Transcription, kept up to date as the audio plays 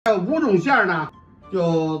这5种馅呢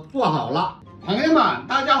就做好了。朋友们，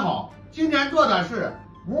大家好，今天做的是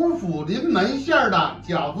五福临门馅的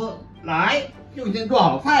饺子，来，用心做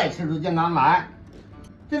好菜，吃出健康来。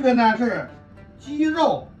这个呢是鸡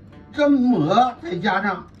肉榛蘑，再加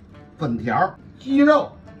上粉条，鸡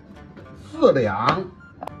肉4两，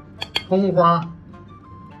葱花、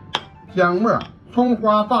姜末，葱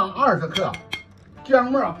花放20克，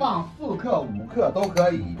姜末放4克、5克都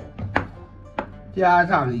可以，加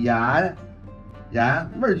上盐、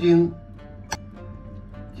味精、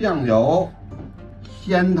酱油、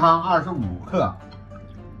鲜汤25克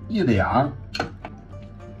，1两，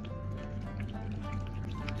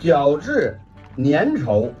搅至粘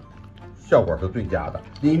稠，效果是最佳的。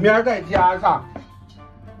里面再加上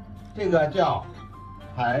这个叫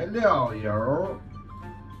材料油，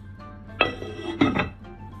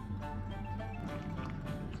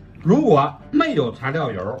如果没有材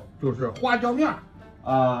料油，就是花椒面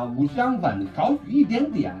五香粉少许一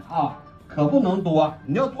点点啊，可不能多，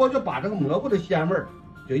你要多就把这个蘑菇的鲜味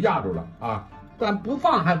就压住了啊。但不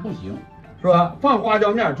放还不行，是吧？放花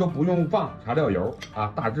椒面就不用放材料油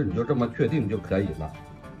啊，大致你就这么确定就可以了。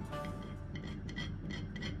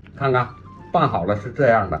看看拌好了是这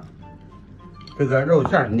样的，这个肉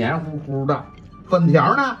馅黏糊糊的。粉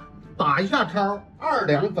条呢，打一下抽，2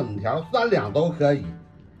两粉条、3两都可以。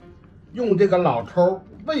用这个老抽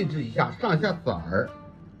位置一下，上下色儿，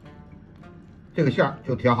这个馅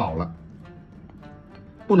就调好了。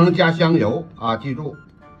不能加香油啊，记住。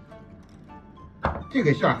这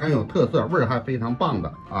个馅很有特色，味儿还非常棒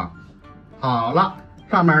的啊。好了，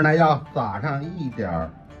上面呢要撒上一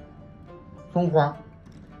点葱花，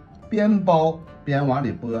边包边往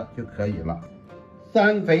里拨就可以了。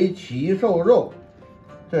三肥齐瘦肉，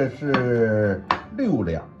这是6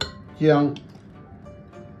两，姜、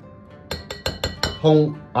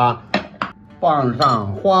葱啊，放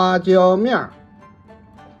上花椒面、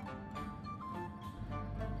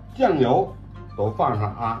酱油都放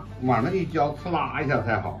上啊，往那一浇，呲啦一下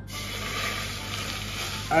才好。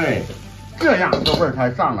哎，这样这味儿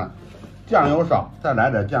才上来。酱油少，再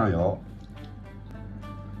来点酱油，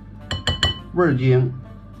味精、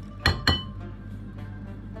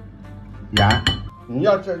盐。你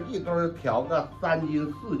要是一堆调个3斤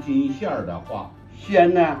4斤馅的话，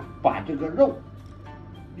先呢把这个肉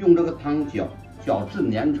用这个汤搅至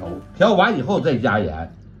粘稠，调完以后再加盐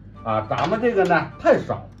啊。咱们这个呢太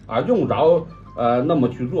少啊，用不着那么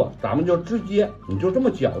去做，咱们就直接你就这么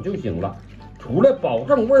搅就行了，出来保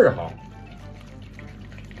证味儿好。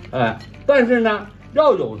哎，但是呢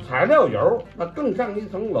要有材料油，那更上一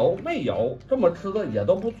层楼。没有这么吃的也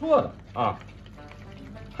都不错的啊。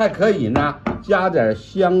还可以呢加点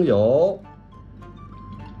香油。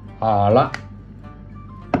好了，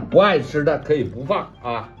不爱吃的可以不放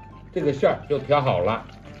啊。这个馅就调好了。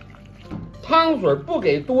汤水不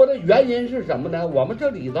给多的原因是什么呢？我们这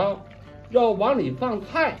里头要往里放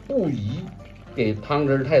菜，不宜给汤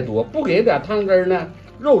汁太多，不给点汤汁呢，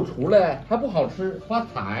肉出来还不好吃，发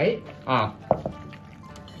柴啊。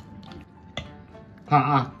看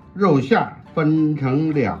啊，肉馅分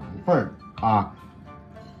成2份啊，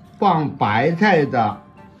放白菜的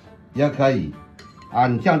也可以啊，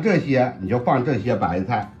你像这些你就放这些白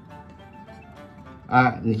菜。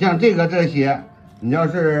你像这些，你要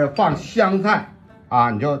是放香菜啊，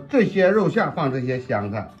你就这些肉馅放这些香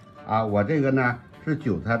菜啊。我这个呢是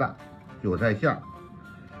韭菜的，韭菜馅，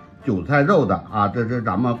韭菜肉的啊。这是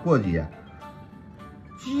咱们过节，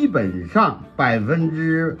基本上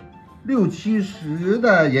60%、70%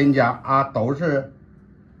的人家啊都是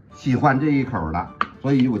喜欢这一口的，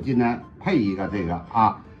所以我今天配一个这个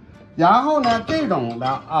啊。然后呢，这种的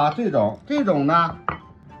啊，这种呢。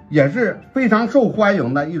也是非常受欢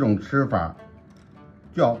迎的一种吃法，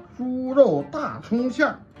叫猪肉大葱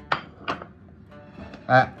馅。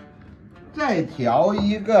哎，再调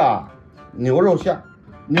一个牛肉馅，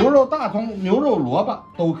牛肉大葱、牛肉萝卜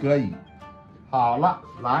都可以。好了，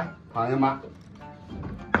来，朋友们，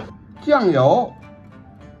酱油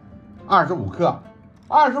25克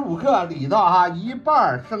，25克里头一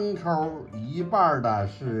半生抽，一半的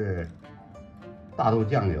是大豆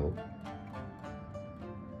酱油。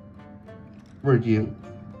味精、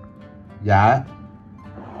盐、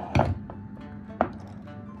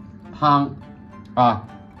汤啊，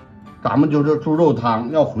咱们就是猪肉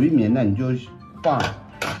汤。要回民呢，你就放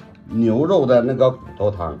牛肉的那个骨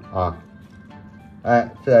头汤啊。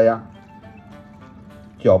哎，这样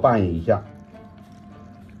搅拌一下。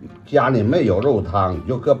家里没有肉汤，你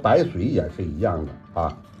就搁白水也是一样的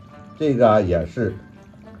啊。这个也是，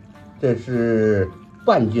这是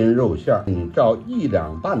半斤肉馅，你照1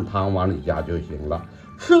两半汤往里加就行了。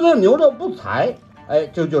吃的牛肉不柴，哎，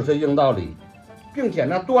这就是硬道理，并且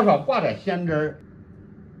呢，多少挂点鲜汁儿。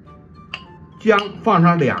姜放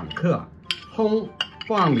上2克，葱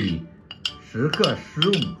放里10克、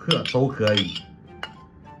15克都可以，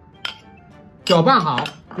搅拌好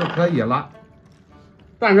就可以了。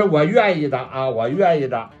但是我愿意的啊，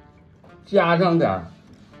加上点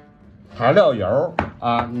材料油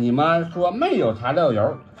啊。你们说没有材料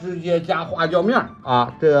油，直接加花椒面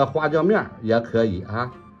啊，这个花椒面也可以啊，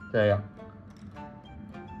这样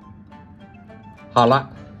好了。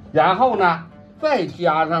然后呢，再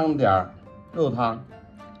加上点肉汤，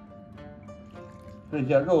这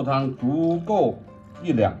些肉汤足够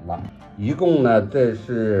1两了，一共呢这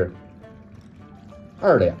是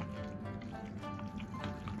2两。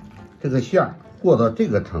这个馅儿和到这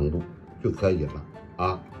个程度就可以了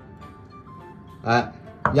啊。哎，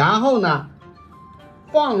然后呢，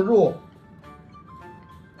放入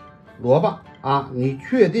萝卜啊，你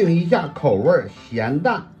确定一下口味咸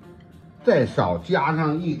淡，再少加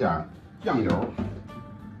上一点酱油，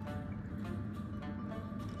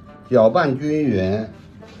搅拌均匀，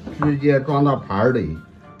直接装到盘里，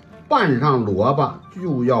拌上萝卜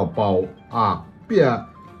就要包啊，别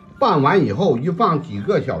拌完以后一放几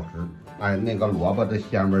个小时，哎，那个萝卜的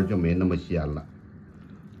鲜味就没那么鲜了。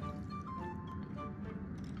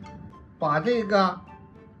把这个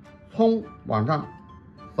葱往上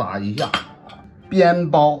撒一下，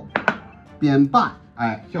边包边拌，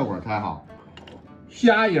哎，效果才好。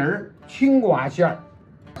虾仁儿青瓜馅儿，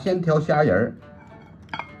先调虾仁儿，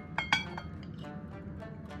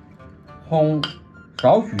葱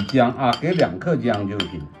少许姜啊，给2克姜就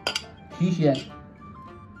行，提鲜。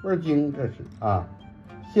味精这是啊，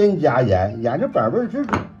先加盐，沿着本味之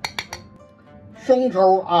主。生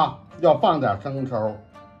抽啊，要放点生抽，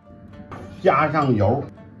加上油，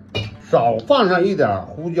少放上一点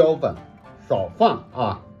胡椒粉，少放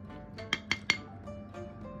啊。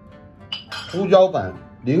胡椒粉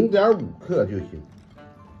0.5克就行。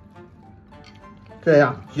这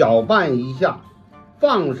样搅拌一下，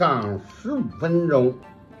放上15分钟。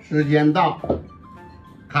时间到，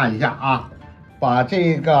看一下啊。把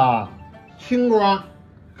这个青瓜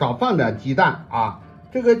少放点鸡蛋啊，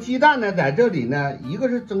这个鸡蛋呢在这里呢，一个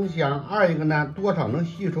是增香，二一个呢多少能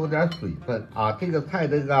吸收点水分啊。这个菜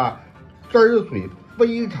这个汁儿水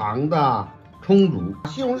非常的充足。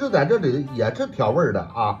西红柿在这里也是调味的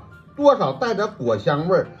啊，多少带点果香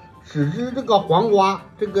味，使之这个黄瓜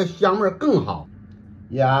这个香味更好。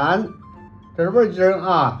盐，这是味精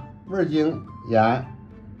啊，味精盐，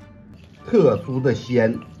特殊的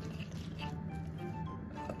鲜。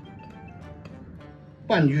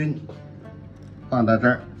拌均，放到这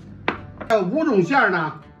儿。这5种馅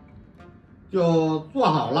呢就做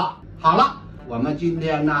好了。好了，我们今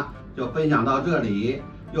天呢就分享到这里。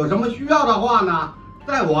有什么需要的话呢，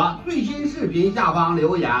在我最新视频下方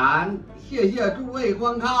留言。谢谢诸位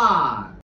观看。